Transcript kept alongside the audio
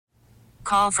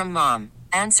Call from mom.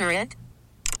 Answer it.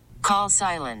 Call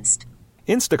silenced.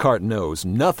 Instacart knows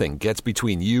nothing gets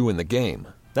between you and the game.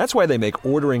 That's why they make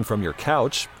ordering from your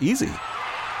couch easy.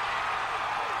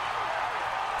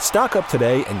 Stock up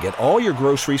today and get all your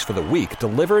groceries for the week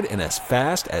delivered in as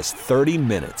fast as 30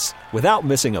 minutes without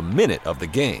missing a minute of the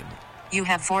game. You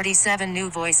have 47 new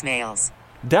voicemails.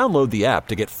 Download the app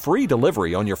to get free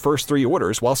delivery on your first 3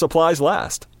 orders while supplies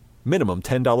last. Minimum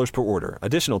 $10 per order.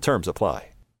 Additional terms apply.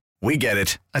 We get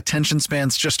it. Attention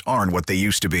spans just aren't what they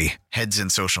used to be. Heads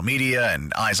in social media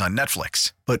and eyes on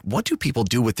Netflix. But what do people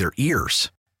do with their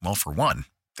ears? Well, for one,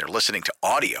 they're listening to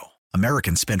audio.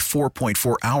 Americans spend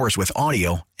 4.4 hours with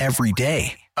audio every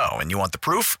day. Oh, and you want the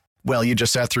proof? Well, you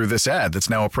just sat through this ad that's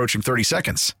now approaching 30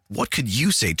 seconds. What could you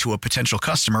say to a potential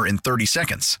customer in 30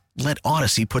 seconds? Let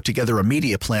Odyssey put together a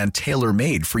media plan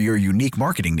tailor-made for your unique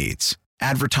marketing needs.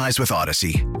 Advertise with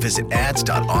Odyssey. Visit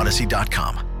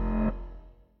ads.odyssey.com.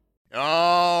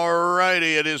 All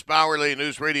righty, it is Bowerly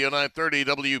News Radio 930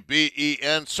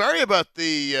 WBEN. Sorry about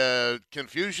the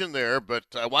confusion there, but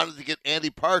I wanted to get Andy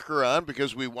Parker on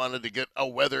because we wanted to get a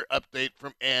weather update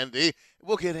from Andy.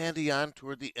 We'll get Andy on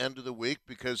toward the end of the week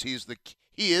because he is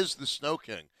the Snow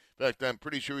King. In fact, I'm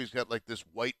pretty sure he's got like this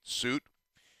white suit,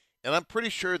 and I'm pretty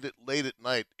sure that late at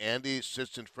night Andy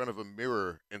sits in front of a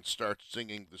mirror and starts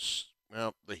singing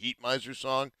the Heat Miser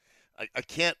song.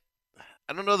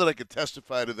 I don't know that I could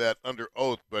testify to that under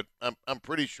oath, but I'm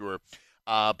pretty sure.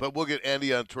 But we'll get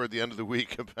Andy on toward the end of the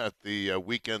week about the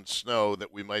weekend snow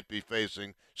that we might be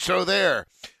facing. So there.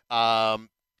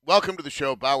 Welcome to the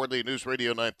show, Bowerly News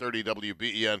Radio 930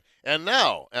 WBEN. And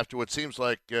now, after what seems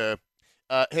like,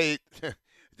 hey,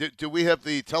 do we have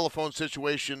the telephone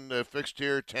situation fixed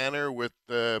here, Tanner, with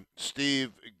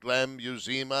Steve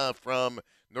Glamuzima from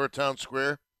Georgetown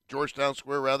Square,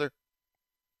 rather?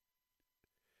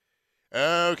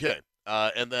 Okay.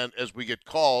 And then as we get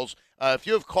calls, if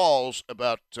you have calls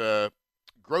about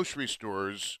grocery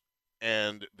stores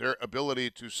and their ability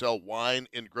to sell wine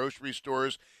in grocery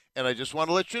stores, and I just want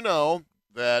to let you know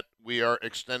that we are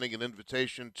extending an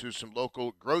invitation to some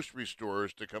local grocery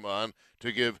stores to come on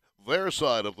to give their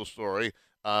side of the story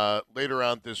later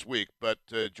on this week. But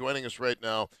joining us right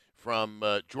now from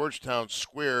Georgetown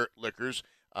Square Liquors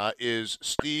is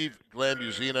Steve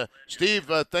Glamuzima.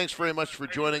 Steve, thanks very much for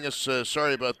joining us.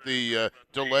 Sorry about the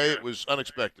delay. It was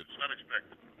unexpected.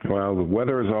 Well, the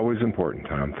weather is always important,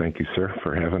 Tom. Thank you, sir,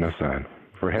 for having us on.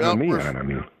 For having me on, I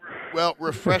mean. Well,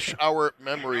 refresh our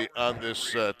memory on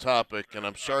this topic, and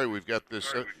I'm sorry we've got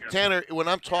this. Tanner, when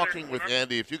I'm talking with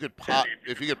Andy, if you could pot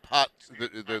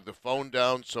the phone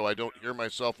down so I don't hear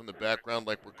myself in the background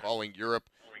like we're calling Europe.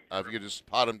 If you could just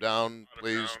pot him down,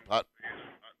 please.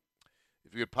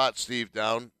 If you could pot Steve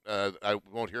down, I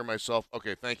won't hear myself.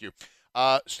 Okay, thank you.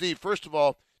 Steve, first of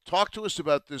all, talk to us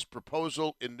about this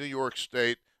proposal in New York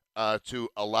State to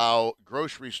allow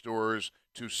grocery stores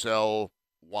to sell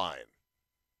wine.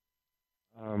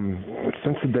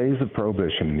 Since the days of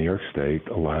Prohibition, New York State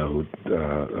allowed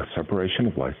a separation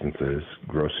of licenses.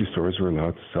 Grocery stores were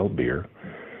allowed to sell beer,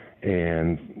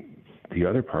 and the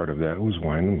other part of that was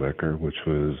wine and liquor, which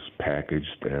was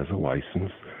packaged as a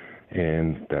license.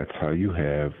 And that's how you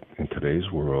have, in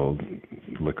today's world,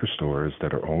 liquor stores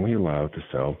that are only allowed to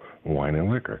sell wine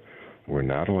and liquor. We're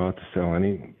not allowed to sell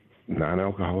any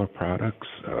non-alcoholic products,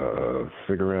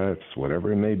 cigarettes,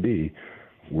 whatever it may be.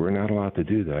 We're not allowed to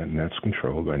do that, and that's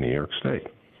controlled by New York State.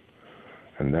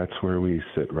 And that's where we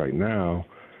sit right now.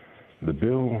 The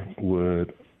bill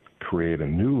would create a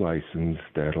new license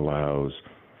that allows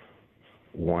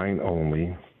wine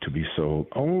only to be sold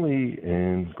only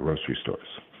in grocery stores.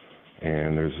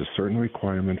 And there's a certain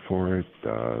requirement for it,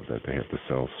 that they have to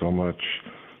sell so much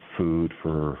food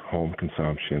for home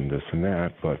consumption, this and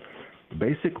that. But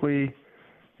basically,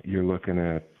 you're looking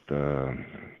at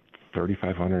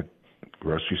 3,500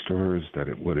 grocery stores that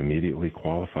it would immediately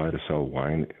qualify to sell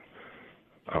wine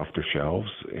off their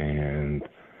shelves, and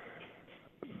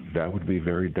that would be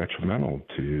very detrimental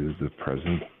to the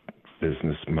present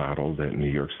business model that New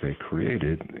York State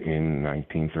created in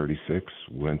 1936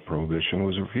 when Prohibition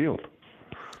was repealed.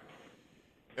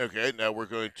 Okay, now we're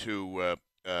going to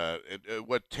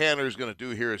what Tanner's going to do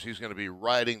here is he's going to be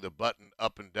riding the button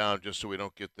up and down just so we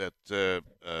don't get that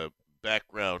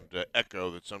background echo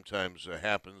that sometimes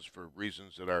happens for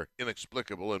reasons that are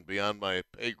inexplicable and beyond my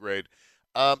pay grade.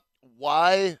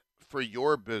 Why, for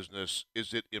your business,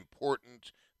 is it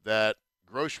important that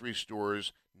grocery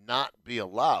stores not be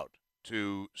allowed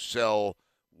to sell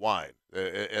wine,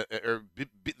 or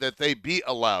that they be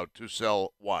allowed to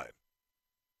sell wine?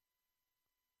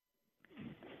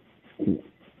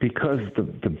 Because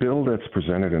the bill that's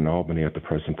presented in Albany at the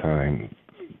present time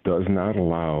does does not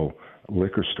allow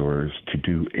liquor stores to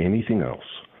do anything else.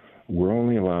 We're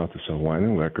only allowed to sell wine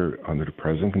and liquor under the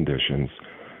present conditions,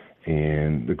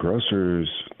 and the grocers,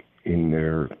 in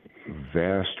their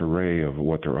vast array of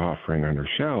what they're offering on their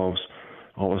shelves,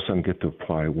 all of a sudden get to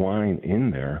apply wine in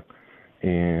there,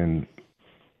 and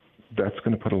that's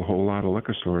going to put a whole lot of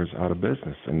liquor stores out of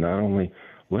business. And not only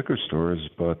liquor stores,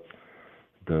 but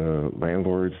the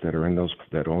landlords that are in those,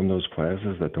 that own those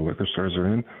plazas that the liquor stores are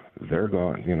in, they're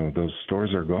gone. Those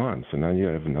stores are gone. So now you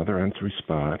have another entry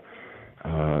spot.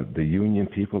 The union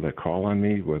people that call on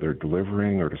me, whether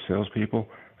delivering or the salespeople,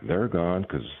 they're gone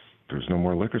because there's no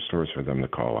more liquor stores for them to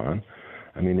call on.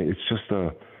 I mean, it's just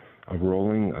a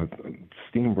rolling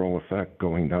steamroll effect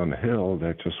going down the hill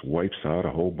that just wipes out a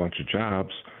whole bunch of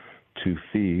jobs to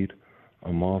feed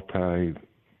a multi-business,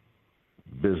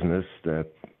 that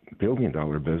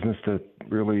billion-dollar business that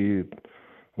really,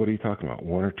 what are you talking about,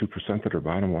 1 or 2% of their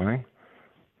bottom line?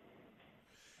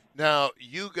 Now,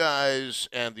 you guys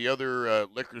and the other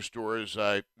liquor stores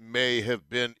I may have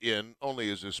been in, only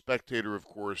as a spectator, of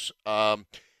course,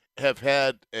 have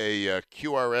had a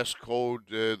QRS code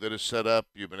that is set up.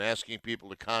 You've been asking people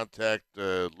to contact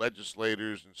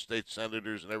legislators and state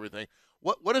senators and everything.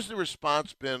 What has the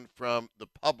response been from the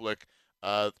public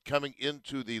coming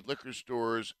into the liquor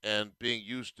stores and being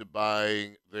used to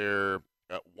buying their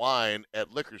wine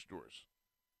at liquor stores?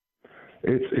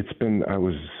 It's been, I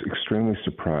was extremely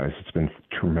surprised. It's been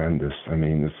tremendous. I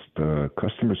mean, the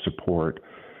customer support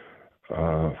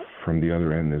from the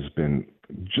other end has been,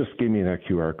 just give me that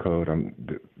QR code.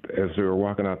 As they were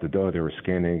walking out the door, they were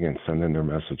scanning and sending their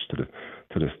message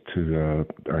to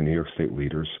our New York State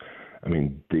leaders. I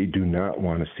mean, they do not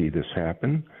want to see this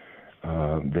happen.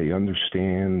 They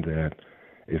understand that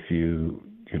if you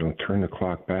turn the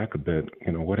clock back a bit,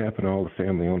 what happened to all the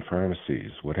family-owned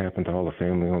pharmacies? What happened to all the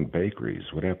family-owned bakeries?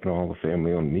 What happened to all the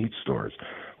family-owned meat stores?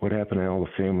 What happened to all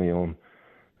the family-owned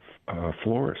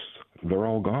florists? They're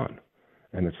all gone.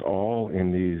 And it's all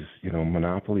in these,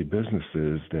 monopoly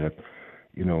businesses that,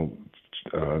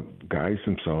 guise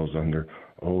themselves under,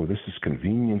 oh, this is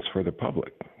convenience for the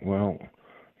public. Well,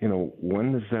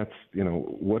 when does that,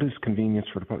 what is convenience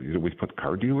for the public? Do we put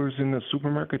car dealers in the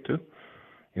supermarket too?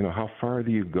 How far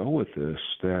do you go with this,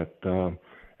 that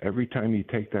every time you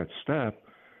take that step,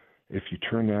 if you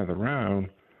turn that around,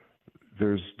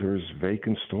 there's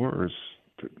vacant stores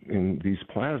in these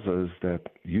plazas that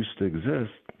used to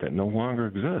exist that no longer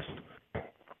exist.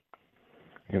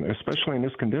 Especially in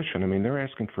this condition. I mean, they're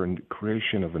asking for a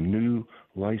creation of a new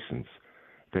license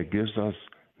that gives us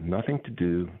nothing to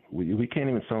do. We can't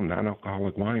even sell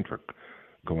non-alcoholic wine for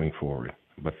going forward,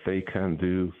 but they can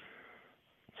do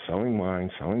selling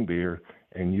wine, selling beer,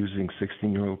 and using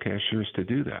 16-year-old cashiers to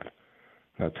do that.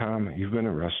 Now, Tom, you've been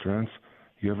in restaurants.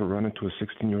 You ever run into a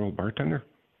 16-year-old bartender?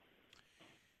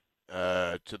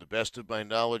 To the best of my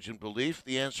knowledge and belief,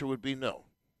 the answer would be no.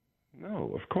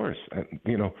 No, of course.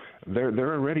 They're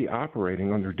already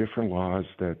operating under different laws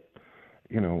that,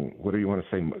 what do you want to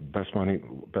say, best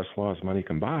laws money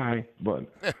can buy, but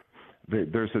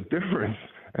there's a difference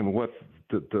in what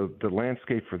the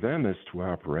landscape for them is to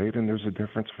operate, and there's a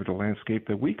difference for the landscape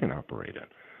that we can operate in.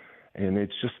 And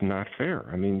it's just not fair.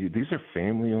 I mean, these are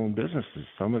family-owned businesses.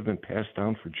 Some have been passed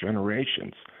down for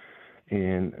generations.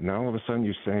 And now all of a sudden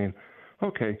you're saying,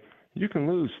 okay, you can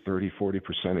lose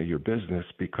 30-40% of your business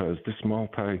because this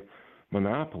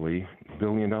multi-monopoly,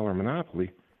 billion-dollar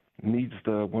monopoly, needs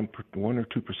the 1 or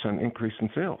 2% increase in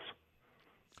sales.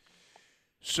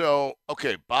 So,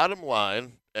 okay, bottom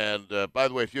line, and by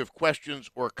the way, if you have questions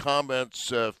or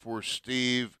comments for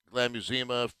Steve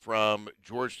Glamuzima from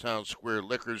Georgetown Square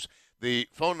Liquors, the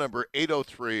phone number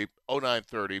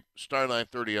 803-0930, star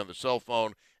 930 on the cell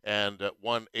phone, and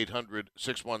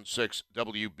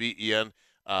 1-800-616-WBEN.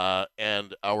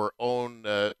 And our own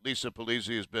Lisa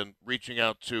Polizzi has been reaching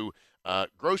out to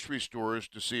grocery stores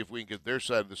to see if we can get their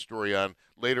side of the story on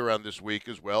later on this week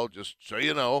as well, just so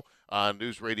you know, on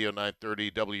News Radio 930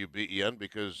 WBEN,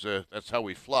 because that's how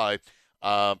we fly.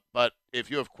 But if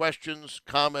you have questions,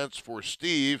 comments for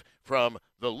Steve from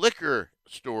the liquor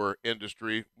store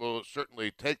industry, we'll certainly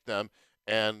take them.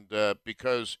 And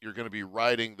because you're going to be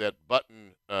riding that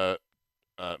button,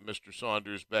 Mr.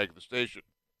 Saunders, back at the station,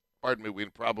 pardon me, we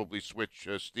can probably switch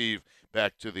Steve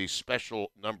back to the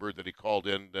special number that he called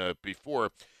in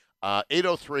before.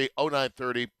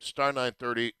 803-0930, star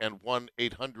 930, and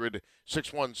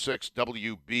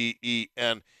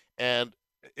 1-800-616-WBEN. And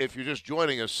if you're just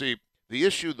joining us, see, the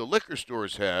issue the liquor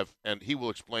stores have, and he will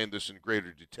explain this in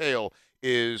greater detail,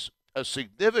 is a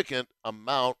significant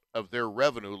amount of their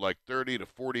revenue, like 30 to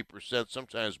 40%,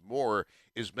 sometimes more,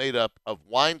 is made up of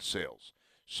wine sales.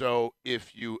 So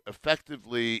if you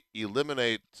effectively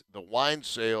eliminate the wine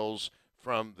sales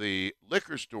from the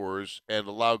liquor stores and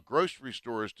allow grocery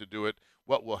stores to do it,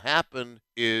 what will happen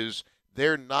is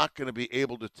they're not going to be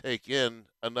able to take in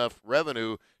enough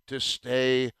revenue to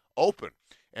stay open.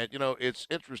 And, it's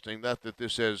interesting, not that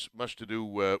this has much to do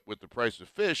with the price of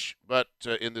fish, but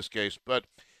in this case, but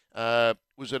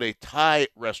was at a Thai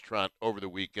restaurant over the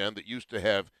weekend that used to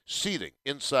have seating,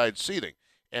 inside seating.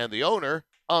 And the owner,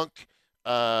 Unk,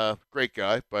 great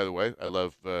guy, by the way. I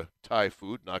love Thai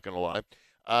food, not going to lie.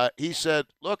 He said,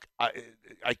 look,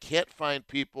 I can't find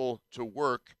people to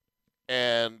work,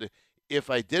 and if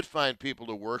I did find people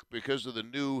to work because of the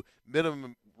new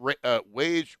minimum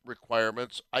wage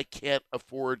requirements, I can't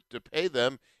afford to pay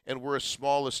them, and we're a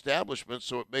small establishment,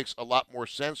 so it makes a lot more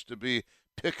sense to be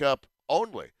pickup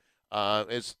only.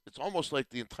 It's almost like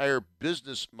the entire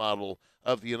business model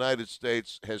of the United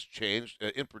States has changed,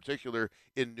 in particular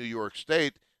in New York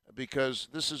State, because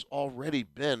this has already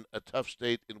been a tough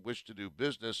state in which to do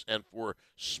business, and for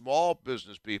small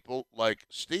business people like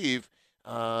Steve,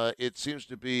 it seems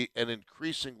to be an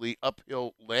increasingly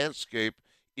uphill landscape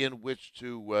in which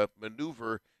to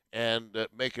maneuver and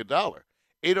make a dollar.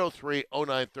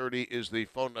 803-0930 is the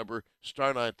phone number,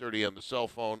 star 930 on the cell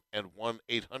phone, and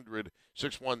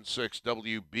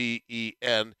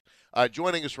 1-800-616-WBEN.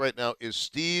 Joining us right now is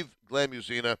Steve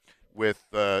Glamuzima with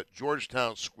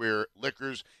Georgetown Square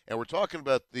Liquors, and we're talking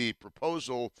about the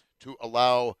proposal to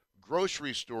allow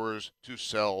grocery stores to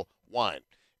sell wine.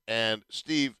 And,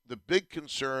 Steve, the big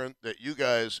concern that you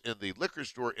guys in the liquor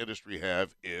store industry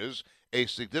have is a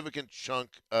significant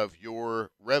chunk of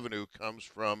your revenue comes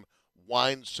from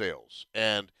wine sales.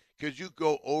 And could you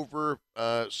go over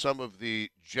some of the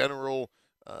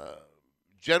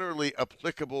generally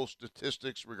applicable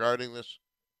statistics regarding this?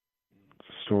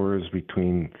 Stores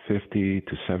between 50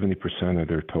 to 70% of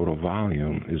their total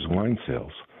volume is wine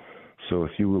sales. So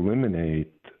if you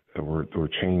eliminate or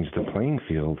change the playing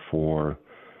field for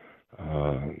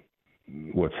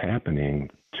what's happening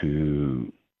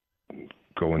to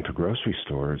go into grocery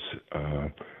stores,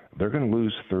 they're going to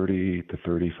lose 30 to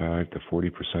 35 to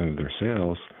 40% of their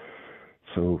sales.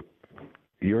 So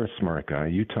you're a smart guy.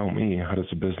 You tell me, how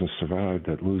does a business survive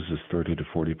that loses 30 to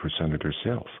 40% of their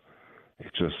sales?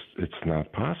 It's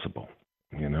not possible,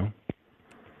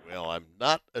 Well, I'm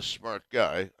not a smart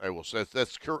guy. I will say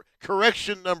that's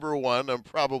correction number one. I'm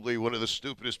probably one of the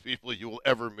stupidest people you will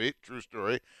ever meet. True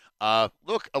story.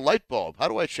 Look, a light bulb. How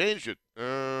do I change it?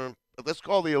 Let's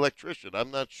call the electrician.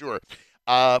 I'm not sure.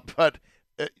 But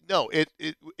no,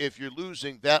 if you're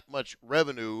losing that much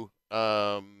revenue,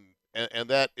 and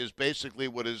that is basically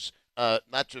what is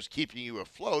not just keeping you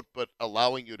afloat, but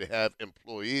allowing you to have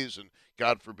employees and,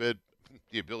 God forbid,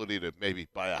 the ability to maybe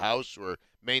buy a house or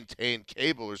maintain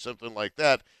cable or something like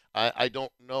that. I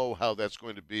don't know how that's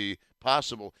going to be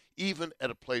possible, even at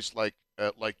a place like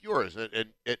yours.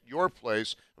 And at your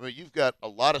place, I mean, you've got a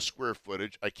lot of square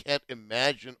footage. I can't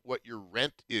imagine what your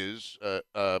rent is, or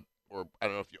I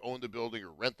don't know if you own the building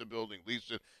or rent the building,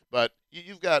 lease it. But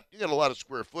you've got a lot of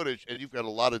square footage, and you've got a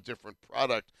lot of different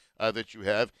product that you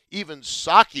have. Even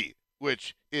sake,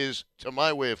 which is, to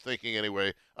my way of thinking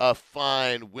anyway, a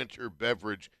fine winter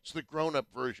beverage. It's the grown-up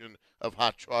version of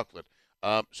hot chocolate.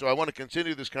 So I want to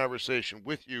continue this conversation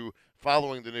with you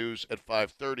following the news at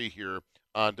 5:30 here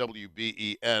on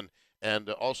WBEN, and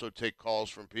also take calls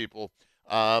from people.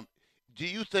 Do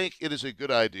you think it is a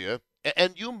good idea,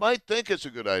 and you might think it's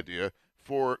a good idea,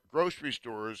 for grocery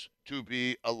stores to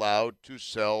be allowed to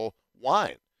sell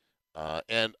wine?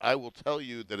 And I will tell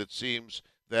you that it seems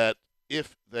that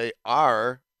if they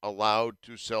are allowed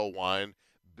to sell wine,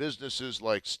 businesses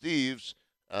like Steve's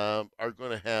are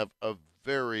going to have a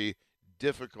very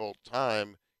difficult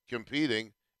time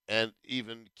competing and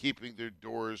even keeping their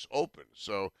doors open.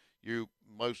 So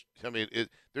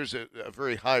there's a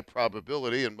very high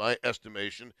probability, in my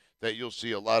estimation, that you'll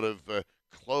see a lot of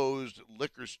closed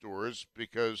liquor stores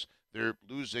because they're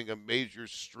losing a major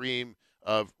stream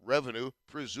of revenue,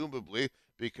 presumably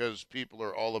because people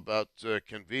are all about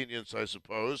convenience, I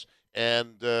suppose,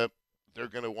 and they're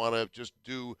going to want to just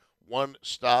do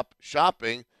one-stop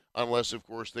shopping unless, of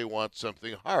course, they want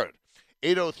something hard.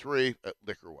 803,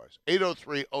 liquor-wise,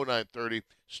 803-0930,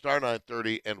 star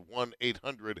 930, and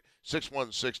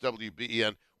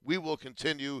 1-800-616-WBEN. We will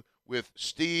continue with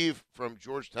Steve from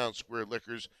Georgetown Square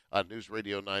Liquors on News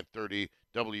Radio 930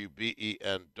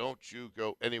 WBEN. Don't you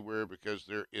go anywhere, because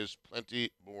there is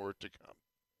plenty more to come.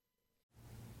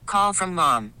 Call from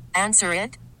mom. Answer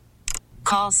it.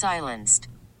 Call silenced.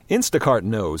 Instacart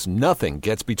knows nothing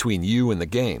gets between you and the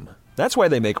game. That's why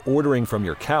they make ordering from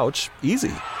your couch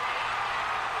easy.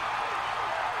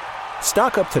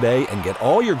 Stock up today and get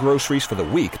all your groceries for the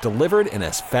week delivered in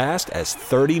as fast as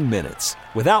 30 minutes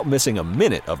without missing a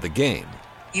minute of the game.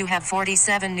 You have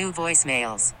 47 new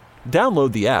voicemails.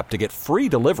 Download the app to get free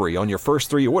delivery on your first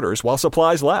 3 orders while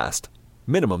supplies last.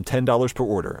 Minimum $10 per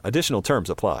order. Additional terms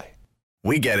apply.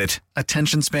 We get it.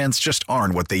 Attention spans just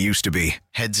aren't what they used to be.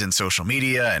 Heads in social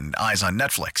media and eyes on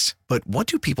Netflix. But what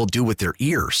do people do with their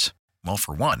ears? Well,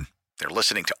 for one, they're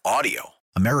listening to audio.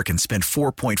 Americans spend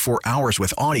 4.4 hours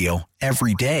with audio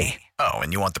every day. Oh,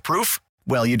 and you want the proof?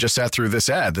 Well, you just sat through this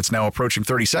ad that's now approaching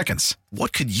 30 seconds.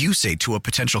 What could you say to a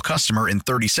potential customer in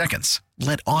 30 seconds?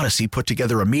 Let Odyssey put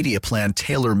together a media plan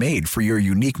tailor-made for your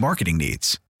unique marketing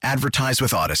needs. Advertise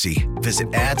with Odyssey.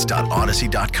 Visit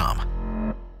ads.odyssey.com.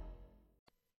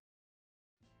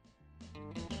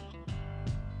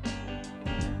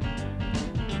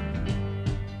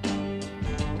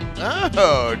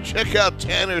 Oh, check out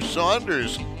Tanner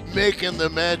Saunders making the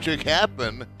magic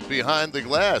happen behind the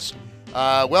glass.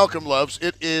 Welcome, loves.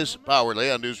 It is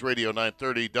Powerley on News Radio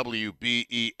 930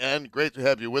 WBEN. Great to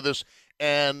have you with us.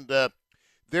 And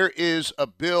there is a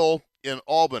bill in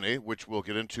Albany, which we'll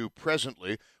get into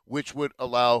presently, which would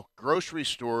allow grocery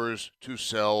stores to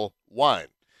sell wine.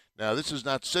 Now, this is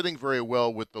not sitting very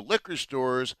well with the liquor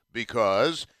stores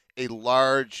because a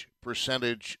large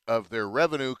percentage of their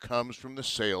revenue comes from the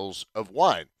sales of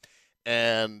wine.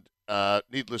 And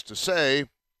needless to say,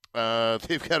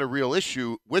 they've got a real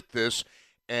issue with this,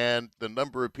 and the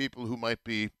number of people who might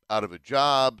be out of a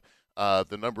job,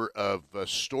 the number of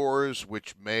stores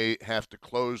which may have to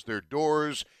close their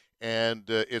doors, and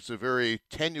it's a very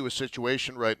tenuous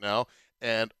situation right now.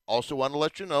 And also want to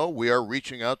let you know we are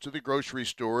reaching out to the grocery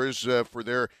stores for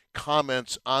their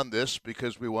comments on this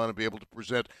because we want to be able to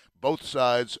present both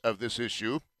sides of this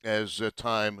issue as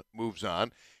time moves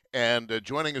on. And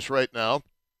joining us right now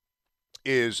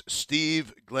is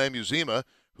Steve Glamuzima,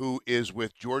 who is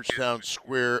with Georgetown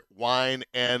Square Wine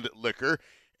and Liquor.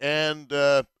 And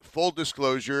full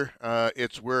disclosure,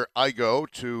 it's where I go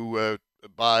to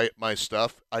buy my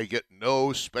stuff. I get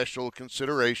no special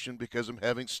consideration because I'm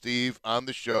having Steve on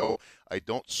the show. I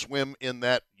don't swim in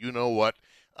that you-know-what.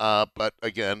 But,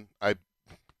 again, I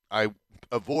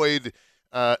avoid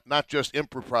not just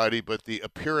impropriety, but the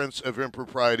appearance of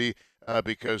impropriety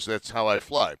because that's how I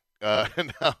fly.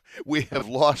 Now, we have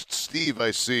lost Steve, I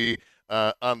see,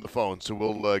 on the phone. So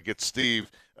we'll get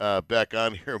Steve back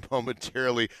on here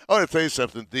momentarily. I want to tell you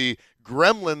something. The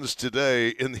gremlins today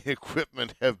in the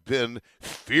equipment have been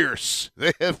fierce.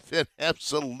 They have been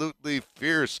absolutely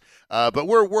fierce. But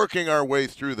we're working our way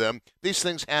through them. These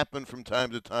things happen from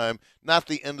time to time. Not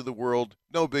the end of the world.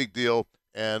 No big deal.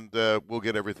 And we'll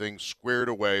get everything squared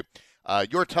away.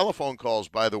 Your telephone calls,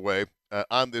 by the way,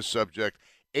 on this subject,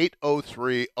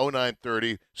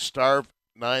 803-0930, star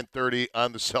 930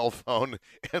 on the cell phone,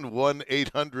 and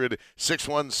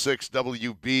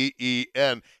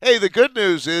 1-800-616-WBEN. Hey, the good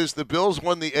news is the Bills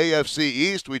won the AFC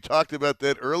East. We talked about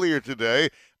that earlier today.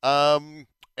 And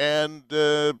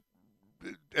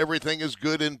everything is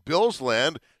good in Bills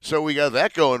land, so we got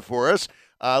that going for us.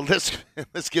 Let's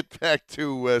get back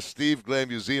to Steve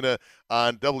Glamuzina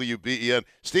on WBEN.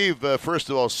 Steve,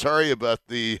 first of all, sorry about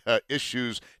the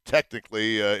issues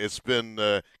technically. It's been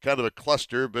kind of a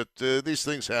cluster, but these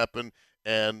things happen.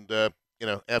 And,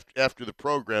 after the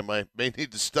program, I may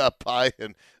need to stop by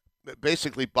and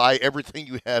basically buy everything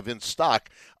you have in stock.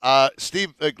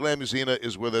 Steve Glamuzina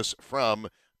is with us from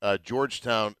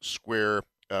Georgetown Square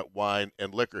Wine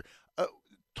and Liquor.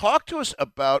 Talk to us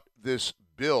about this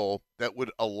bill that would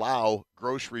allow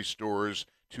grocery stores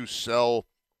to sell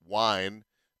wine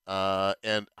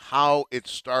and how it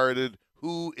started,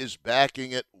 who is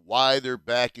backing it, why they're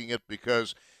backing it,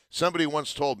 because somebody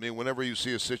once told me whenever you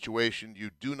see a situation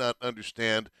you do not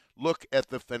understand, look at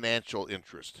the financial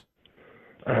interest.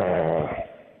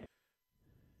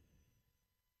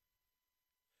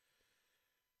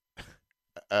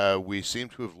 We seem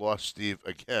to have lost Steve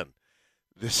again.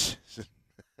 This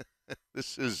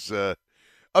is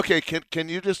okay. Can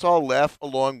you just all laugh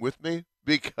along with me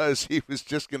because he was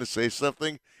just going to say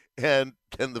something and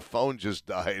then the phone just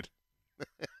died.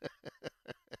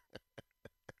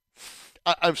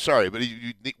 I'm sorry, but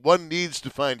one needs to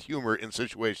find humor in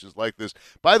situations like this.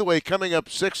 By the way, coming up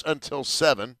 6 until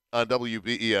 7 on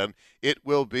WBEN, it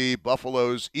will be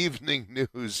Buffalo's Evening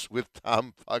News with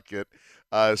Tom Puckett,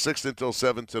 6 until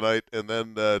 7 tonight. And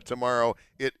then tomorrow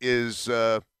it is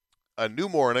a new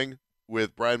morning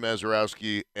with Brian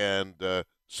Mazurowski and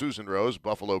Susan Rose,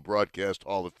 Buffalo Broadcast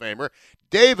Hall of Famer.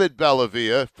 David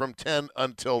Bellavia from 10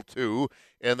 until 2.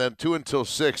 And then 2 until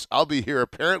 6, I'll be here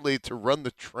apparently to run the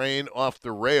train off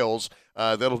the rails.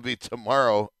 That'll be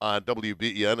tomorrow on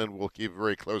WBEN, and we'll keep a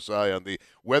very close eye on the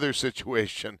weather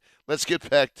situation. Let's get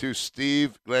back to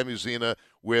Steve Glamuzima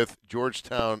with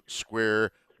Georgetown Square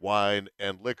Wine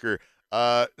and Liquor.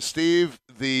 Steve,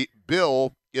 the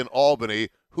bill in Albany,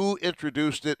 who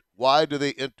introduced it? Why did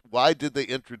they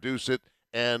introduce it?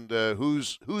 And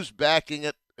who's backing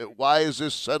it? Why is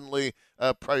this suddenly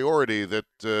a priority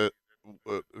that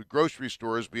grocery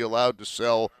stores be allowed to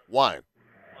sell wine?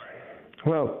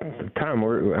 Well, Tom,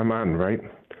 I'm on, right?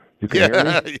 You can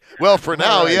hear me? Well, for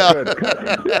now, right, yeah. Good.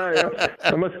 Yeah.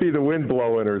 That must be the wind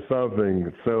blowing or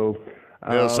something. So,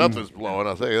 something's blowing,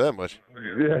 I'll tell you that much.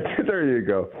 Yeah, there you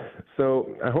go.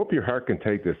 So I hope your heart can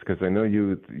take this, because I know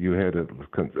you had a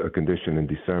condition in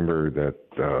December that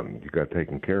you got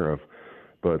taken care of.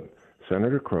 But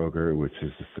Senator Kroger, which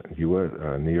is a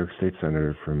New York State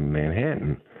Senator from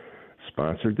Manhattan,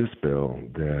 sponsored this bill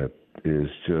that is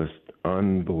just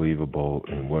unbelievable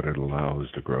in what it allows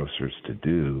the grocers to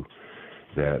do,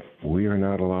 that we are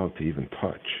not allowed to even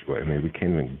touch. I mean, we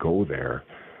can't even go there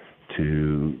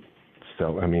to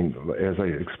sell. I mean, as I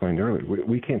explained earlier,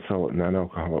 we can't sell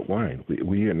non-alcoholic wine.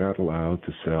 We are not allowed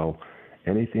to sell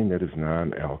anything that is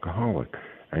non-alcoholic,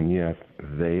 and yet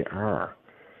they are.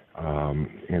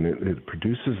 And it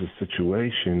produces a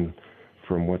situation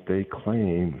from what they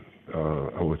claim,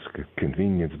 it's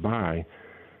convenience buy,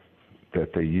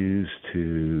 that they use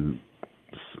to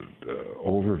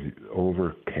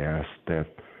overcast that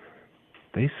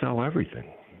they sell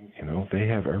everything. You know, they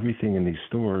have everything in these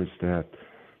stores that,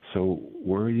 so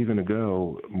where are you going to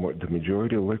go? The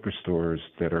majority of liquor stores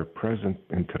that are present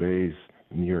in today's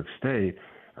New York State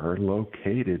are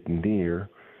located near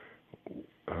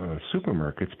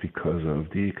supermarkets because of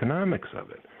the economics of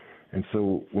it. And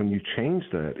so when you change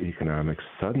that economics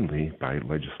suddenly by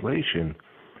legislation,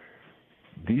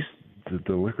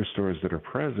 the liquor stores that are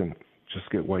present just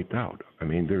get wiped out. I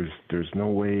mean, there's no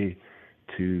way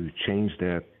to change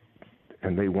that,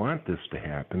 and they want this to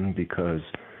happen because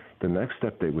the next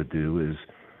step they would do is,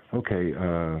 okay,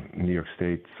 New York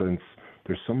State, since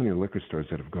there's so many liquor stores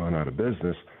that have gone out of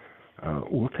business,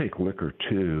 we'll take liquor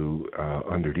too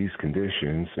under these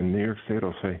conditions, and New York State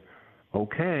will say,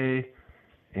 okay,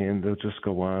 and they'll just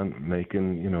go on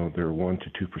making, their 1% to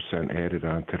 2% added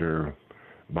onto their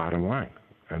bottom line.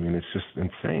 I mean, it's just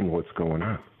insane what's going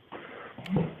on.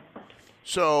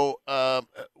 So,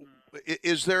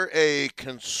 is there a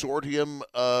consortium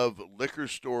of liquor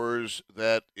stores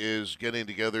that is getting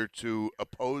together to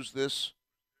oppose this?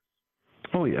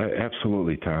 Oh, yeah,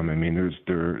 absolutely, Tom. I mean,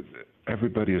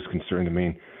 everybody is concerned. I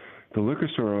mean, the liquor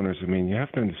store owners, you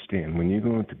have to understand, when you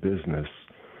go into business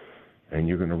and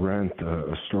you're going to rent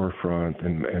a storefront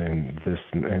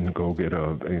and go get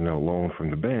a loan from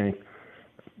the bank,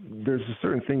 there's a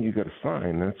certain thing you got to sign,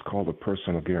 and it's called a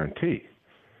personal guarantee.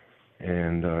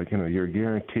 And you're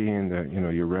guaranteeing that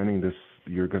you're renting this,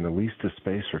 you're going to lease the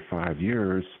space for 5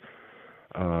 years.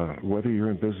 Whether you're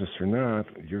in business or not,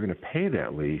 you're going to pay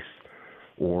that lease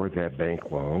or that bank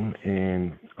loan,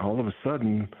 and all of a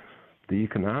sudden, the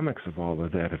economics of all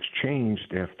of that has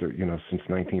changed after since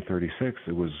 1936.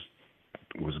 It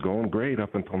was going great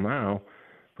up until now,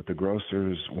 but the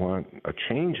grocers want a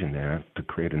change in that to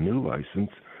create a new license.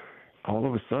 All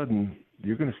of a sudden,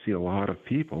 you're going to see a lot of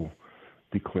people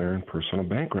declaring personal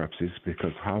bankruptcies,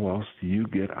 because how else do you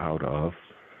get out of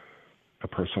a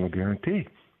personal guarantee?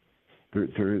 This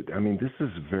is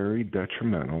very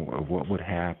detrimental of what would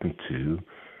happen to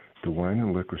the wine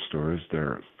and liquor stores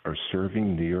that are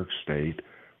serving New York State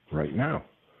right now.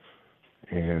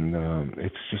 And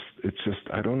it's just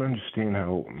I don't understand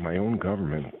how my own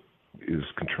government is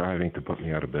contriving to put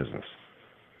me out of business.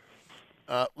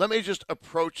 Let me just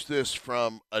approach this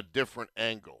from a different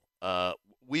angle.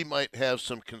 We might have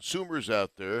some consumers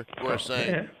out there who are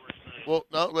saying, well,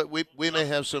 no, we may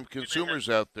have some consumers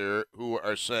out there who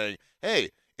are saying,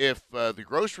 hey, if the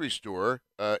grocery store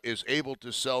is able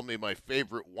to sell me my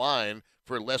favorite wine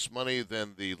for less money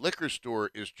than the liquor store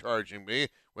is charging me,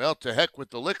 well, to heck with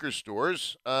the liquor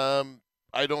stores.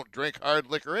 I don't drink hard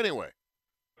liquor anyway.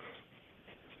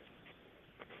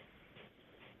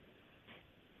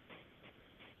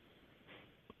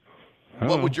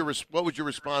 What would your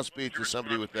response be to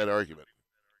somebody with that argument?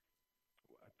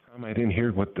 Tom, I didn't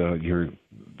hear what your.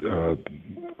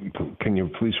 Can you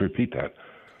please repeat that?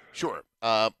 Sure.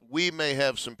 We may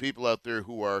have some people out there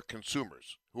who are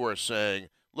consumers who are saying,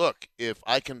 look, if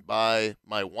I can buy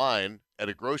my wine at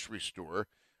a grocery store,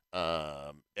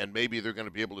 and maybe they're going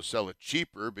to be able to sell it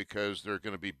cheaper because they're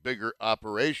going to be bigger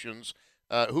operations.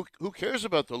 Who cares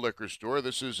about the liquor store?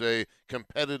 This is a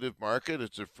competitive market.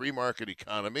 It's a free market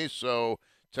economy. So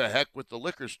to heck with the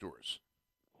liquor stores.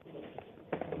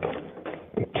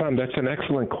 Tom, that's an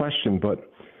excellent question,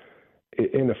 but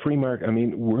in a free market, I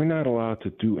mean, we're not allowed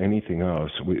to do anything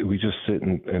else. We just sit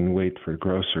and wait for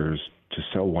grocers to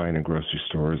sell wine in grocery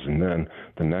stores, and then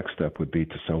the next step would be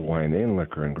to sell wine and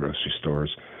liquor in grocery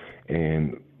stores.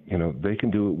 And, you know, they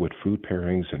can do it with food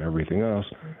pairings and everything else.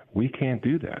 We can't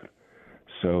do that.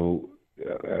 So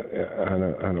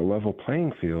on a level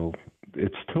playing field,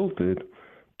 it's tilted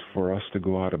for us to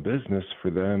go out of business for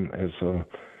them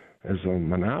as a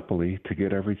monopoly to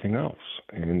get everything else.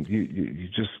 And you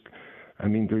just, I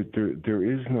mean, there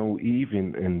is no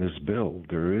even in this bill.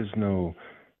 There is no,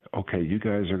 okay, you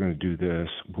guys are going to do this,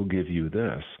 we'll give you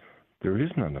this. There is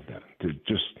none of that.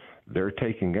 They're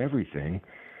taking everything.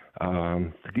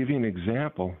 To give you an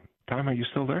example, Tom, are you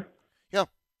still there? Yeah.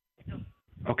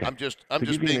 Okay. I'm just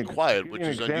being quiet, which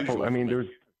is unusual. I mean, there's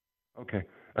okay.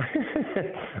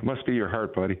 It must be your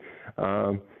heart, buddy.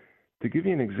 To give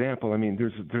you an example, I mean,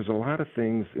 there's a lot of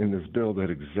things in this bill that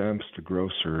exempts the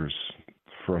grocers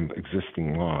from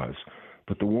existing laws,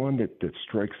 but the one that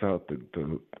strikes out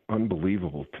the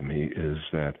unbelievable to me is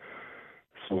that.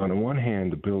 So on the one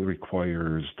hand, the bill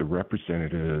requires the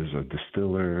representatives of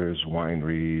distillers,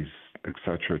 wineries,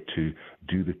 etc., to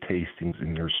do the tastings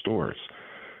in their stores.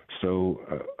 So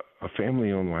a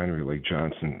family-owned winery like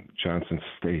Johnson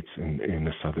Estates in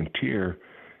the Southern Tier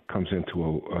comes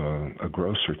into a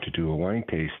grocer to do a wine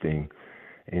tasting,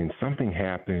 and something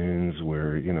happens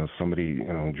where, you know, somebody, you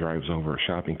know, drives over a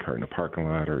shopping cart in a parking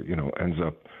lot, or, you know, ends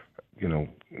up, you know,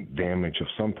 damage of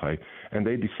some type, and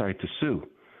they decide to sue.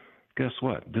 Guess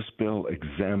what? This bill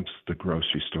exempts the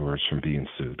grocery stores from being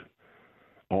sued.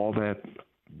 All that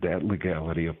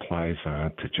legality applies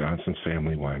on to Johnson's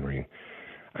Family Winery.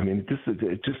 I mean,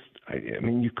 I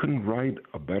mean, you couldn't write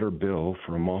a better bill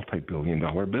for a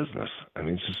multi-billion-dollar business. I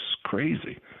mean, it's just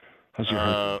crazy. How's your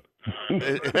heart?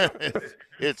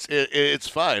 It's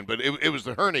fine, but it was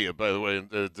the hernia, by the way,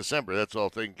 in December. That's all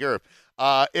taken care of.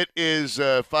 It is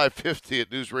 5:50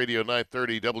 at News Radio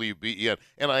 930 WBEN,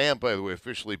 and I am, by the way,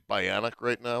 officially bionic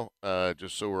right now,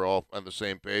 just so we're all on the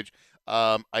same page.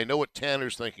 I know what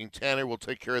Tanner's thinking. Tanner will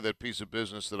take care of that piece of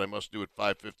business that I must do at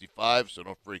 5:55, so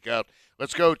don't freak out.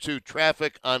 Let's go to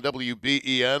traffic on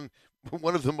WBEN.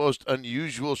 One of the most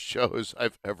unusual shows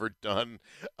I've ever done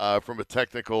from a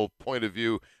technical point of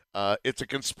view. It's a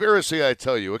conspiracy, I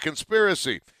tell you, a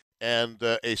conspiracy. And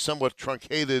a somewhat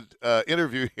truncated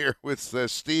interview here with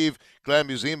Steve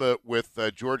Glamuzima with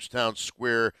Georgetown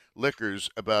Square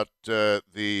Liquors about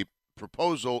the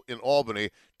proposal in Albany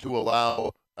to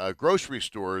allow grocery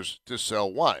stores to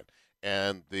sell wine.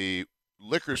 And the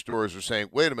liquor stores are saying,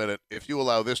 wait a minute, if you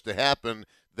allow this to happen,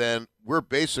 then we're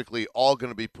basically all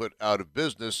going to be put out of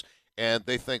business. And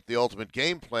they think the ultimate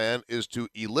game plan is to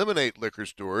eliminate liquor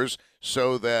stores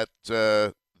so that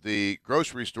the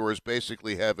grocery stores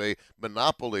basically have a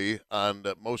monopoly on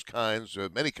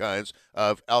many kinds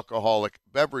of alcoholic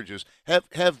beverages. Has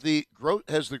the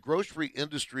grocery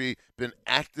industry been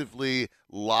actively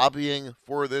lobbying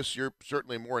for this? You're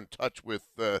certainly more in touch with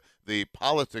the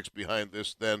politics behind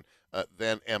this than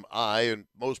am I, and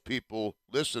most people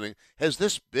listening. Has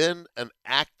this been an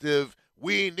active,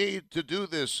 we need to do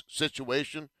this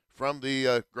situation from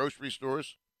the grocery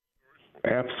stores?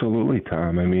 Absolutely,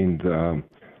 Tom. I mean,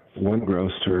 one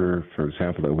grocer, for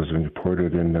example, that was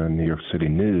reported in the New York City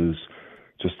News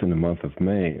just in the month of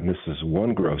May, and this is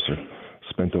one grocer,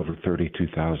 spent over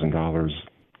 $32,000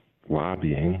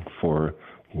 lobbying for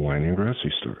wine and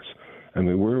grocery stores. I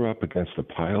mean, we're up against a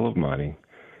pile of money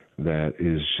that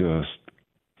is just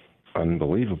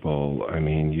unbelievable. I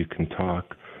mean, you can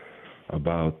talk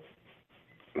about,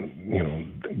 you know,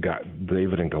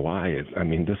 David and Goliath. I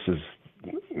mean,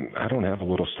 I don't have a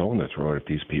little stone to throw at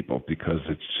these people because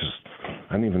it's just,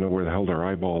 I don't even know where the hell their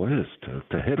eyeball is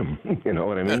to hit them. You know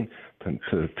what I mean?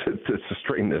 To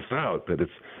straighten this out. But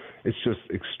it's just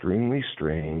extremely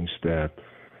strange that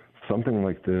something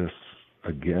like this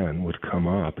again would come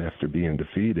up after being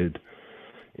defeated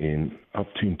in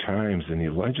opportune times in the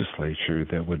legislature,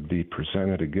 that would be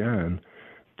presented again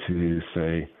to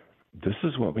say, this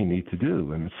is what we need to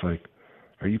do. And it's like,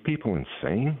 are you people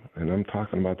insane? And I'm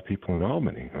talking about the people in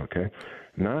Albany, okay?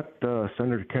 Not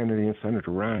Senator Kennedy and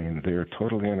Senator Ryan. They are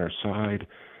totally on our side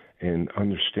and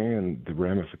understand the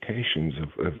ramifications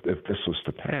of if this was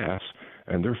to pass,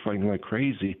 and they're fighting like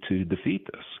crazy to defeat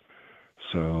this.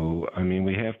 So, I mean,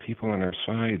 we have people on our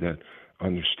side that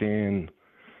understand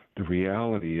the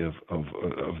reality of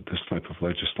this type of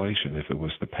legislation, if it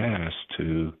was to pass,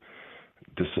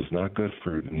 this is not good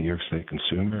for the New York State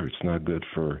consumer. It's not good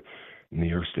for New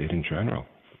York State in general.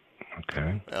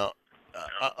 Okay. Now,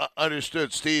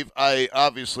 understood, Steve. I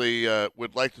obviously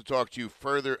would like to talk to you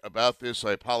further about this.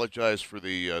 I apologize for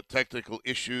the technical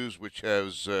issues which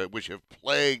have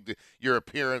plagued your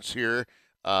appearance here.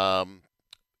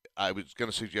 I was going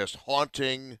to suggest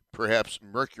haunting, perhaps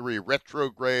Mercury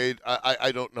retrograde.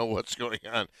 I don't know what's going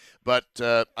on, but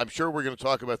I'm sure we're going to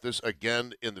talk about this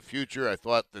again in the future. I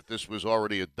thought that this was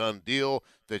already a done deal,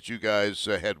 that you guys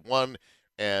had won,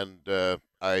 and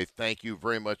I thank you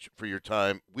very much for your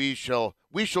time. We shall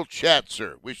chat,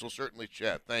 sir. We shall certainly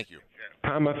chat. Thank you.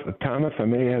 Tom, if I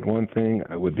may add one thing,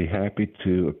 I would be happy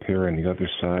to appear on the other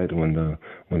side when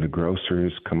the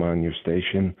grocers come on your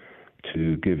station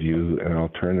to give you an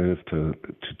alternative to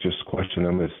just question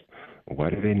them as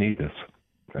why do they need this?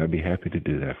 I'd be happy to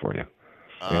do that for you.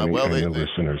 And the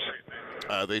listeners.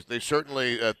 They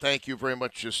certainly thank you very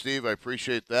much, Steve. I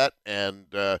appreciate that, and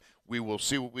we will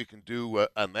see what we can do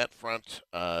on that front.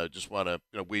 Just want to,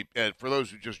 and for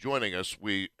those who are just joining us,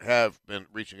 we have been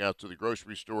reaching out to the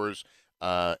grocery stores,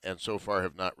 and so far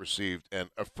have not received an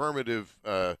affirmative,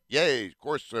 yay, of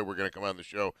course we're going to come on the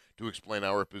show to explain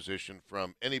our position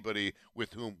from anybody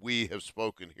with whom we have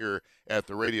spoken here at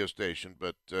the radio station.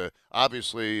 But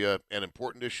obviously an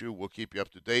important issue. We'll keep you up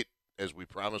to date, as we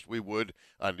promised we would,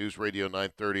 on News Radio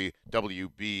 930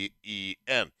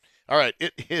 WBEN. All right,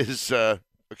 it is,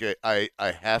 okay, I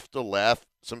have to laugh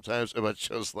sometimes about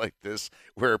shows like this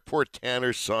where poor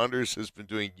Tanner Saunders has been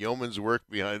doing yeoman's work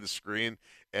behind the screen,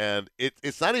 and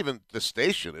it's not even the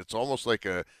station. It's almost like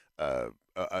a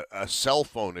cell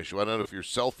phone issue. I don't know if your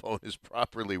cell phone is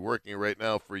properly working right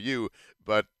now for you,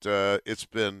 but it's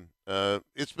been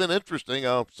interesting.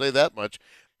 I'll say that much.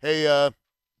 Hey,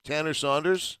 Tanner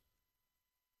Saunders.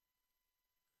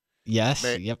 Yes.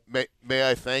 Yep. May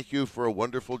I thank you for a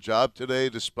wonderful job today,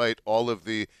 despite all of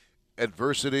the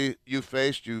adversity you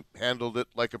faced. You handled it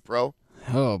like a pro.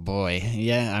 Oh, boy.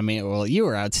 Yeah, I mean, well, you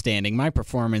were outstanding. My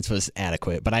performance was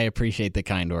adequate, but I appreciate the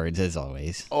kind words, as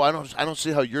always. Oh, I don't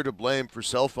see how you're to blame for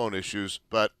cell phone issues,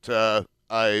 but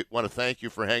I want to thank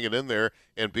you for hanging in there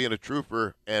and being a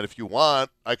trooper. And if you want,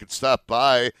 I could stop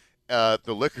by the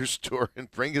liquor store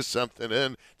and bring you something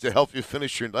in to help you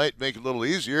finish your night, make it a little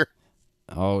easier.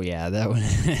 Oh, yeah, that would...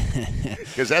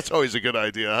 Because that's always a good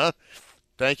idea, huh?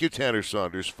 Thank you, Tanner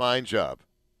Saunders. Fine job.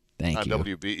 Thank you. On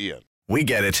WBEN. We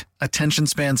get it. Attention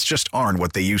spans just aren't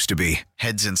what they used to be.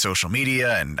 Heads in social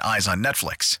media and eyes on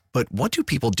Netflix. But what do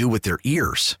people do with their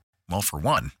ears? Well, for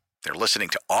one, they're listening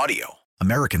to audio.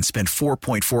 Americans spend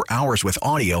 4.4 hours with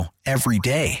audio every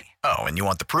day. Oh, and you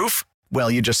want the proof? Well,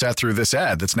 you just sat through this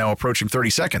ad that's now approaching 30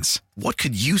 seconds. What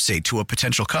could you say to a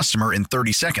potential customer in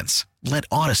 30 seconds? Let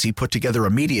Odyssey put together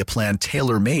a media plan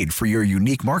tailor-made for your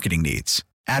unique marketing needs.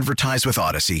 Advertise with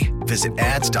Odyssey. Visit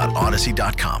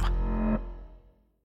ads.odyssey.com.